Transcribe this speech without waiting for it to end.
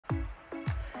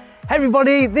Hey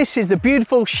everybody, this is the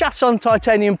beautiful Chausson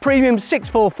Titanium Premium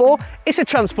 644. It's a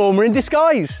transformer in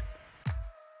disguise.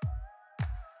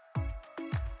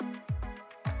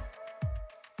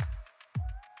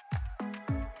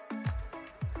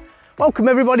 Welcome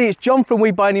everybody, it's John from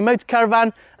We Buy Any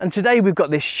Motorcaravan, and today we've got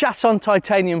this Chausson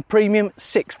Titanium Premium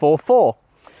 644.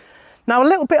 Now a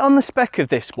little bit on the spec of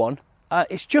this one,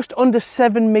 it's just under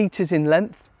 7 metres in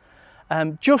length.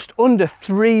 Just under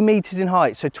 3 metres in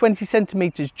height, so 20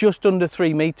 centimetres, just under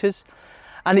 3 metres,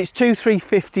 and it's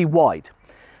 350 wide.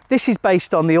 This is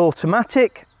based on the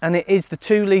automatic, and it is the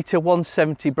 2 litre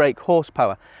 170 brake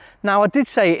horsepower. Now I did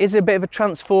say it is a bit of a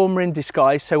transformer in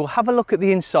disguise, so we'll have a look at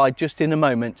the inside just in a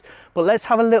moment, but let's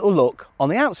have a little look on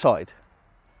the outside.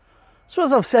 So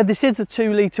as I've said, this is the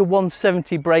 2 litre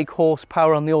 170 brake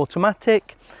horsepower on the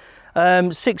automatic.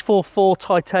 644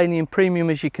 Titanium Premium,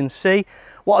 as you can see.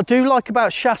 What I do like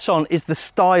about Chausson is the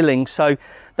styling, so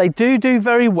they do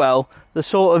very well the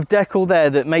sort of decal there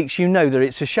that makes you know that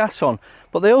it's a Chausson,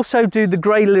 but they also do the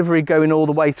grey livery going all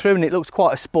the way through, and it looks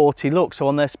quite a sporty look, so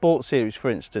on their Sport Series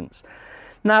for instance.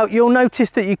 Now you'll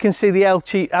notice that you can see the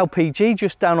LPG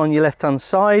just down on your left hand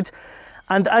side,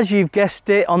 and as you've guessed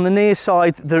it, on the near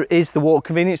side there is the walk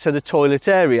convenience, so the toilet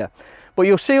area. But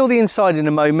you'll see all the inside in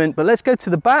a moment, but let's go to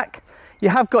the back. You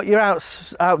have got your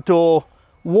outdoor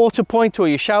water point or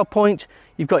your shower point,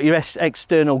 you've got your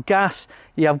external gas,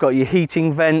 you have got your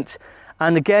heating vent,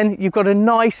 and again you've got a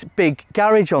nice big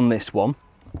garage on this one.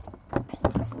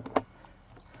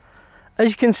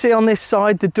 As you can see on this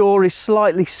side, the door is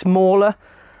slightly smaller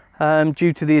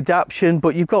due to the adaptation,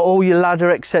 but you've got all your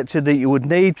ladder etc that you would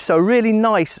need, so really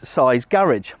nice size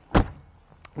garage.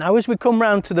 Now as we come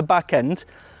round to the back end,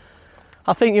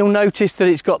 I think you'll notice that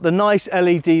it's got the nice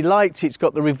LED lights, it's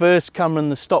got the reverse camera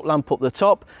and the stop lamp up the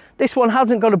top. This one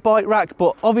hasn't got a bike rack,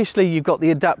 but obviously you've got the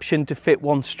adaptation to fit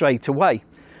one straight away.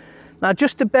 Now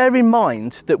just to bear in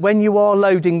mind that when you are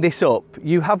loading this up,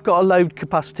 you have got a load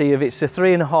capacity of, it's a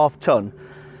 3.5 tonne,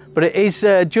 but it is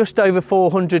just over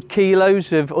 400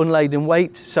 kilos of unladen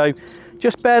weight, so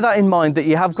just bear that in mind that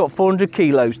you have got 400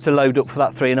 kilos to load up for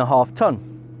that 3.5 tonne.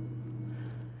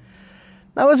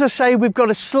 Now as I say, we've got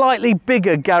a slightly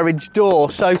bigger garage door,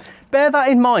 so bear that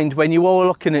in mind when you are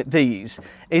looking at these,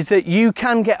 is that you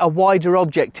can get a wider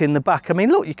object in the back. I mean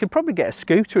look, you could probably get a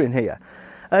scooter in here.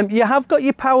 You have got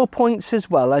your power points as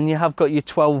well, and you have got your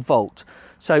 12 volt.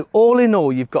 So all in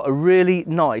all, you've got a really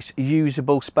nice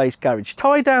usable space garage.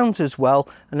 Tie downs as well,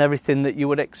 and everything that you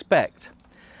would expect.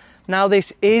 Now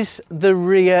this is the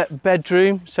rear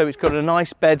bedroom, so it's got a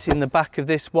nice bed in the back of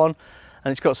this one,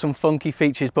 and it's got some funky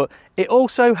features, but it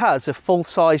also has a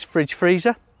full-size fridge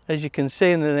freezer, as you can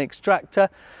see, and an extractor,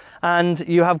 and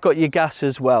you have got your gas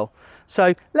as well.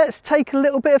 So let's take a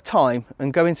little bit of time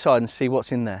and go inside and see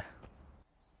what's in there.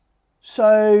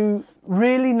 So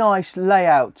really nice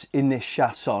layout in this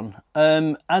Chausson,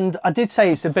 and I did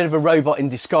say it's a bit of a robot in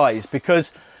disguise,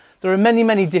 because there are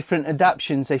many different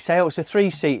adaptations. They say, oh, it's a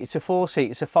 3-seat, it's a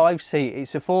 4-seat, it's a 5-seat,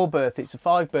 it's a 4-berth, it's a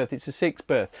 5-berth, it's a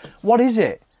 6-berth. What is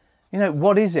it? You know,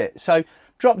 what is it? So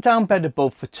drop down bed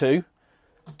above for 2,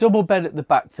 double bed at the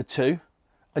back for 2,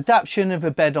 adaptation of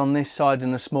a bed on this side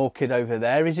and a small kid over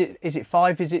there. Is it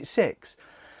 5, is it 6?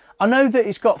 I know that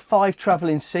it's got 5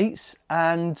 travelling seats,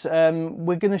 and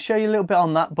we're going to show you a little bit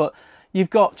on that, but you've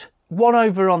got one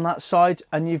over on that side,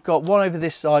 and you've got one over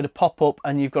this side, a pop-up,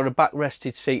 and you've got a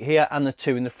back-rested seat here, and the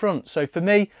 2 in the front. So for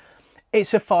me,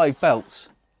 it's a 5 belts.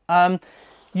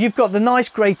 You've got the nice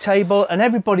grey table, and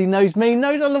everybody knows me,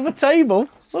 knows I love a table.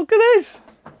 Look at this.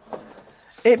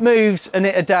 It moves and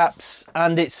it adapts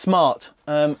and it's smart,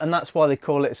 and that's why they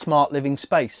call it a smart living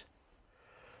space.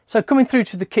 So coming through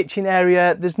to the kitchen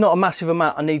area, there's not a massive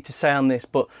amount I need to say on this,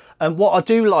 but what I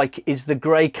do like is the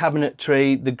grey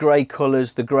cabinetry, the grey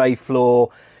colours, the grey floor.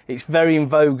 It's very in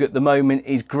vogue at the moment,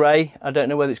 is grey. I don't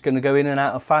know whether it's going to go in and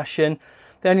out of fashion.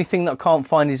 The only thing that I can't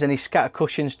find is any scatter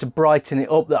cushions to brighten it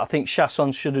up that I think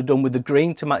Chausson should have done with the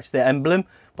green to match their emblem,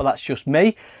 but that's just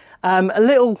me. A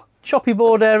little choppy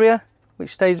board area,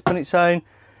 which stays up on its own.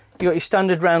 You've got your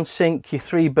standard round sink, your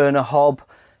 3-burner hob.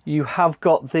 You have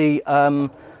got the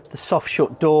soft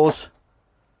shut doors,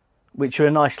 which are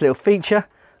a nice little feature.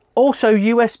 Also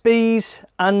USBs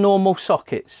and normal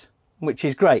sockets, which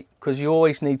is great because you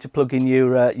always need to plug in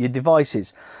your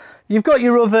devices. You've got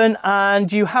your oven,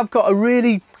 and you have got a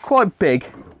really quite big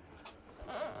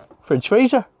fridge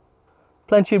freezer.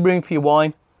 Plenty of room for your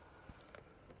wine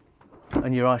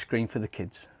and your ice cream for the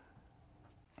kids.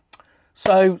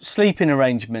 So sleeping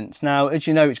arrangements. Now, as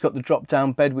you know, it's got the drop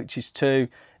down bed, which is 2.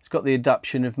 It's got the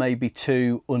adaptation of maybe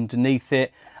 2 underneath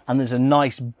it, and there's a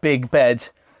nice big bed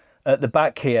at the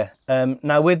back here.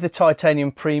 Now with the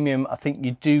Titanium Premium, I think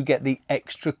you do get the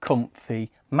extra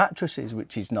comfy mattresses,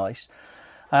 which is nice.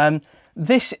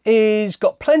 This is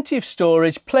got plenty of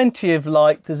storage, plenty of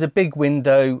light. There's a big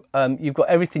window. You've got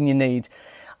everything you need.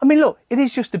 I mean, look, it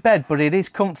is just a bed, but it is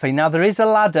comfy. Now there is a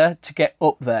ladder to get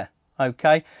up there.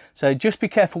 Okay, so just be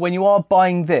careful when you are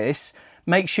buying this.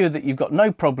 Make sure that you've got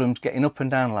no problems getting up and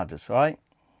down ladders. All right.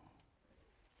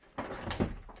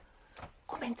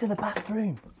 Come into the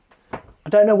bathroom. I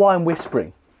don't know why I'm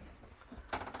whispering,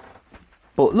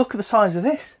 but look at the size of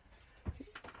this.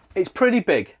 It's pretty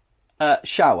big.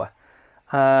 Shower.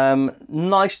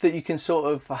 Nice that you can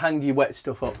sort of hang your wet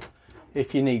stuff up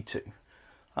if you need to.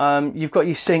 You've got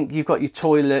your sink, you've got your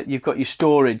toilet, you've got your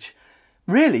storage.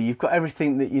 Really, you've got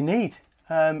everything that you need.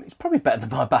 It's probably better than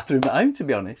my bathroom at home, to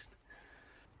be honest.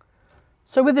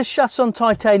 So with the Chausson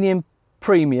Titanium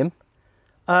Premium,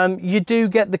 you do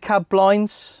get the cab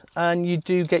blinds and you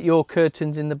do get your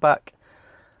curtains in the back,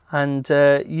 and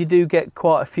you do get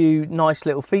quite a few nice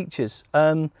little features.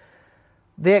 The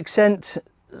Accent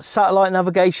satellite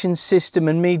navigation system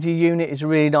and media unit is a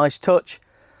really nice touch.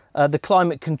 The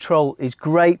climate control is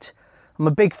great. I'm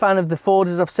a big fan of the Ford,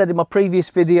 as I've said in my previous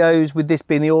videos, with this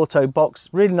being the auto box.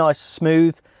 Really nice,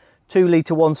 smooth, 2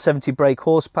 litre 170 brake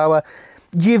horsepower.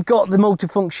 You've got the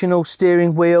multifunctional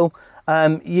steering wheel.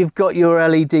 You've got your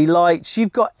LED lights.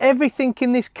 You've got everything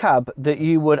in this cab that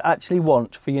you would actually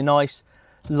want for your nice,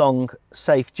 long,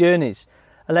 safe journeys.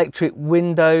 Electric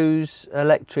windows,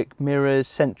 electric mirrors,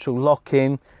 central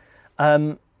locking.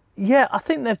 Yeah, I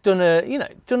think they've done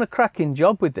a cracking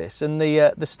job with this, and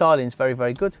the styling's very,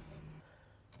 very good.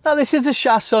 Now this is a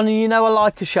Chausson, and you know I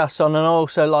like a Chausson, and I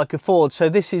also like a Ford, so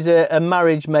this is a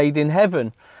marriage made in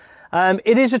heaven.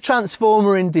 It is a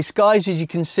transformer in disguise, as you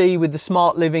can see, with the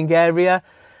smart living area,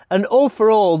 and all for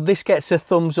all, this gets a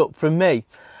thumbs up from me.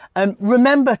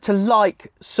 Remember to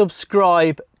like,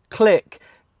 subscribe, click,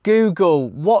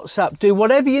 Google, WhatsApp, do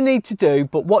whatever you need to do,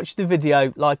 but watch the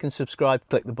video, like and subscribe,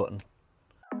 click the button.